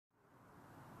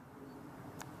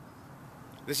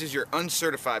This is your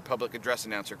uncertified public address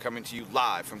announcer coming to you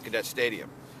live from Cadet Stadium.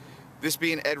 This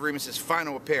being Ed Remus's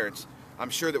final appearance, I'm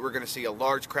sure that we're going to see a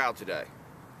large crowd today.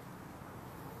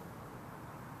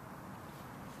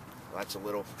 Well, that's a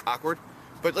little awkward,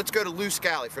 but let's go to Lou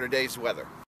Scally for today's weather.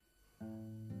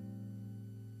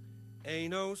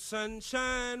 Ain't no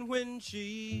sunshine when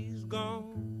she's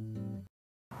gone.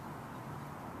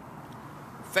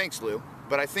 Thanks, Lou,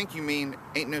 but I think you mean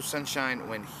ain't no sunshine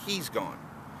when he's gone.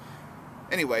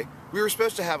 Anyway, we were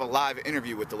supposed to have a live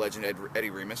interview with the legend Eddie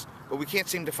Remus, but we can't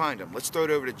seem to find him. Let's throw it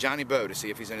over to Johnny Bowe to see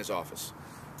if he's in his office.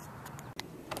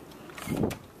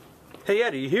 Hey,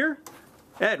 Ed, are you here?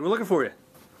 Ed, we're looking for you.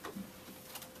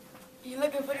 You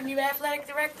looking for the new athletic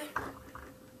director?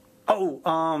 Oh,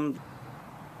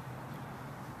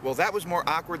 Well, that was more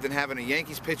awkward than having a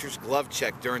Yankees pitcher's glove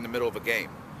check during the middle of a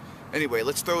game. Anyway,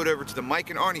 let's throw it over to the Mike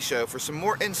and Arnie show for some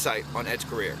more insight on Ed's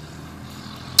career.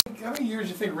 How many years do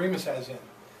you think Remus has in?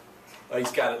 Oh,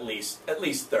 he's got at least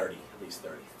 30.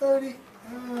 30?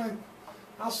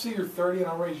 I'll see your 30 and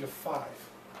I'll raise you 5.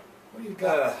 What do you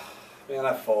got? Man,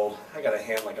 I fold. I got a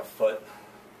hand like a foot.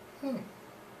 What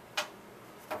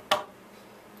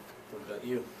about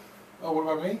you? Oh, what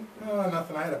about me? Oh,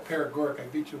 nothing. I had a pair of Gork. I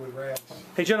beat you with rats.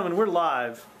 hey, gentlemen, we're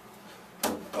live.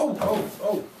 Oh.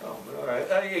 All right.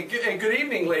 Hey, good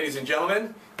evening, ladies and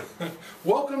gentlemen.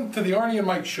 Welcome to the Arnie and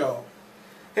Mike show.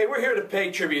 Hey, we're here to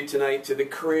pay tribute tonight to the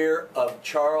career of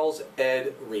Charles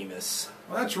Ed Remus.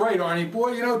 Well, that's right, Arnie.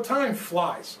 Boy, you know, time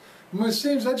flies. It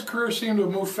seems Ed's career seemed to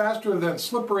have moved faster than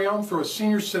slippery elm through a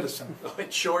senior citizen. Oh,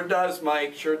 it sure does,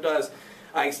 Mike. Sure does.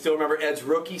 I still remember Ed's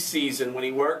rookie season when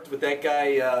he worked with that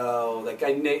guy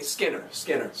Skinner.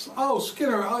 Oh,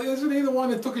 Skinner. Isn't he the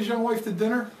one that took his young wife to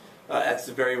dinner? That's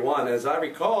the very one. As I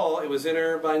recall, it was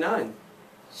dinner by 9.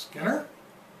 Skinner?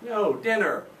 No,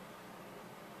 dinner.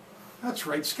 That's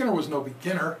right. Skinner was no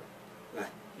beginner.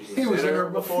 He was dinner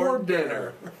before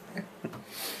dinner.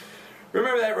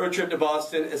 Remember that road trip to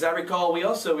Boston? As I recall, we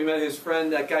met his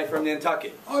friend, that guy from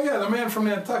Nantucket. Oh yeah, the man from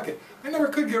Nantucket. I never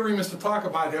could get Remus to talk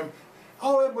about him.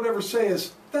 All Ed would ever say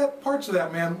is that parts of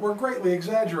that man were greatly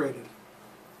exaggerated.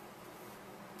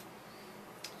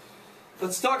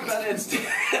 Let's talk about Ed's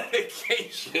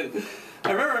dedication.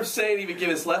 I remember him saying he would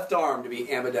give his left arm to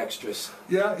be ambidextrous.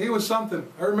 Yeah, he was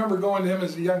something. I remember going to him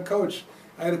as a young coach.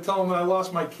 I had to tell him that I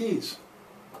lost my keys.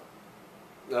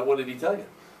 What did he tell you?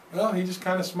 Well, he just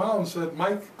kind of smiled and said,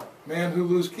 Mike, man who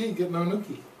lose key, get no new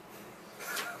key.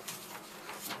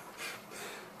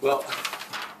 Well,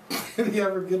 did he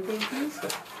ever get those keys?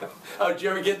 Oh, did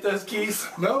you ever get those keys?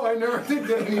 No, I never did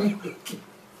get any new keys.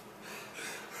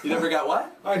 You never got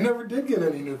what? I never did get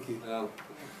any new keys. Oh.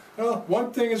 Well,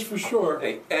 one thing is for sure.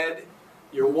 Hey, Ed,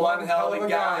 you're one hell of a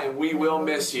guy, and we will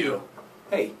miss you.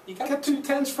 Hey, you got 2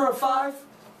 10s for a 5?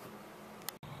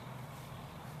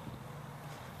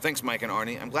 Thanks, Mike and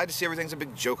Arnie. I'm glad to see everything's a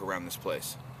big joke around this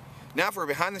place. Now for a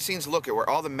behind-the-scenes look at where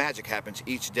all the magic happens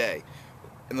each day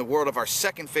in the world of our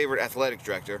second favorite athletic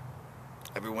director.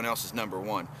 Everyone else is number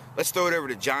 1. Let's throw it over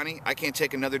to Johnny. I can't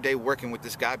take another day working with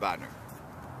this guy Bodner.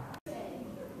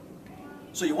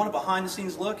 So you want a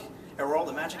behind-the-scenes look at where all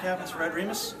the magic happens for Ed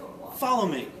Remus? Follow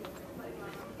me.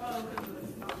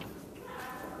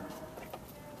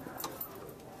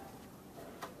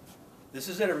 This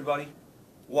is it, everybody.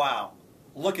 Wow.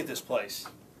 Look at this place.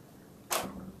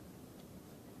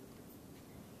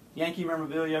 Yankee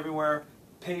memorabilia everywhere,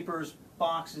 papers,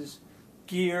 boxes,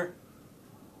 gear.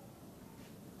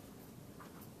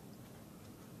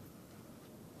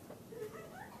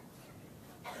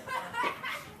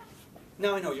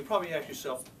 Now I know, you probably ask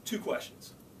yourself 2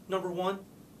 questions. Number 1,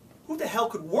 who the hell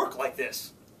could work like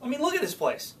this? I mean, look at this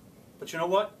place. But you know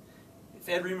what? If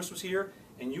Ed Remus was here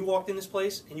and you walked in this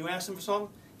place and you asked him for something,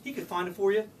 he could find it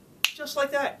for you just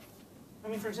like that. I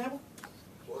mean, for example,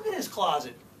 look at his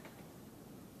closet.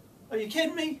 Are you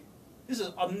kidding me? This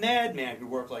is a madman could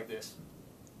work like this.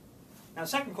 Now, the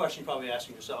second question you're probably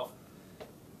asking yourself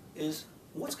is,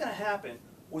 what's going to happen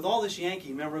with all this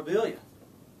Yankee memorabilia?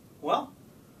 Well,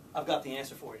 I've got the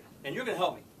answer for you, and you're going to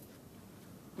help me.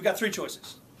 We've got 3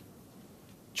 choices.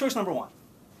 Choice number 1.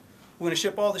 We're going to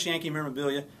ship all this Yankee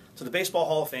memorabilia to the Baseball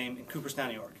Hall of Fame in Cooperstown,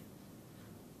 New York.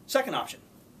 Second option,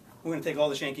 we're going to take all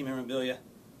this Yankee memorabilia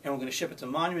and we're going to ship it to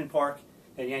Monument Park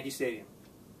at Yankee Stadium.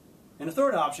 And the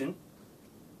third option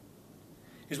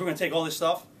is we're going to take all this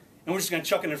stuff and we're just going to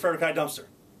chuck it in a Furtikai dumpster.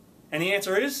 And the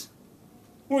answer is,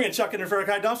 we're going to chuck it in a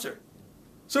Furtikai dumpster.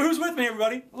 So who's with me,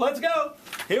 everybody? Let's go.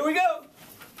 Here we go.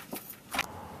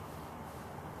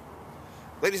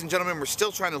 Ladies and gentlemen, we're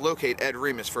still trying to locate Ed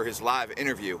Remus for his live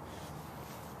interview.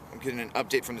 I'm getting an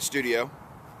update from the studio.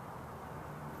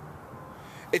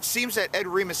 It seems that Ed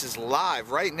Remus is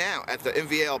live right now at the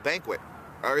MVAL banquet.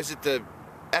 Or is it the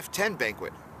F10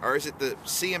 banquet? Or is it the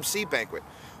CMC banquet?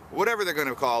 Whatever they're going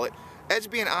to call it, Ed's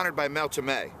being honored by Mel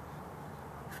Tomei.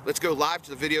 Let's go live to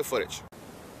the video footage.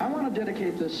 I want to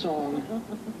dedicate this song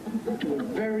to a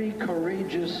very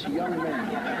courageous young man.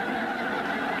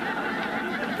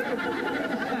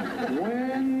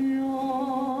 When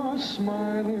you're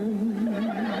smiling,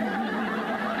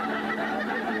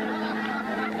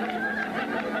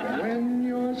 when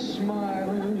you're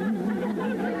smiling,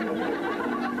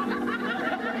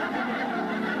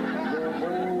 the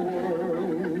whole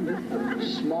world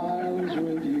smiles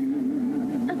with you.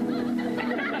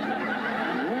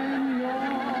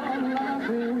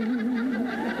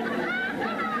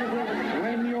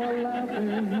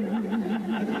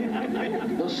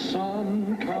 The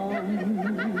sun comes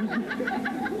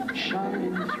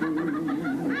shining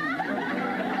through.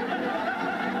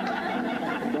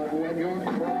 But when you're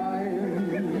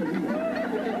crying,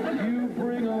 you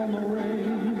bring on the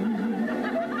rain.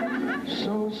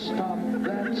 So stop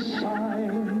that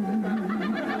sighing.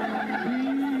 Be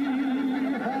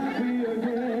happy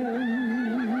again.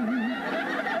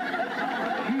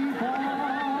 Keep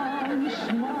on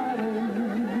smiling.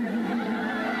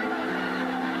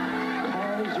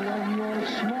 When you're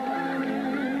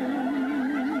smiling,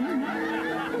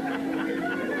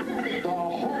 the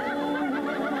whole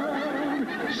world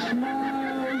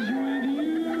smiles with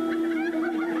you.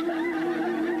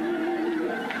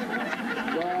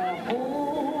 The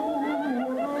whole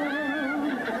world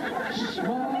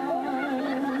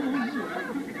smiles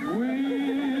with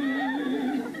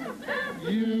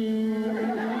you.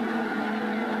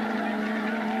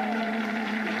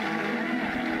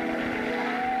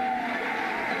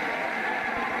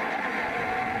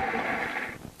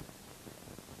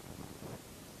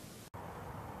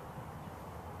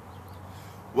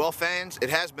 Well, fans, it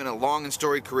has been a long and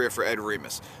storied career for Ed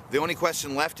Remus. The only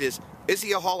question left is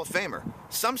he a Hall of Famer?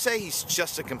 Some say he's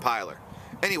just a compiler.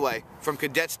 Anyway, from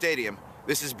Cadet Stadium,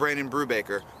 this is Brandon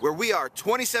Brewbaker, where we are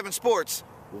 27 sports,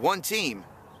 one team,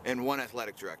 and one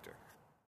athletic director.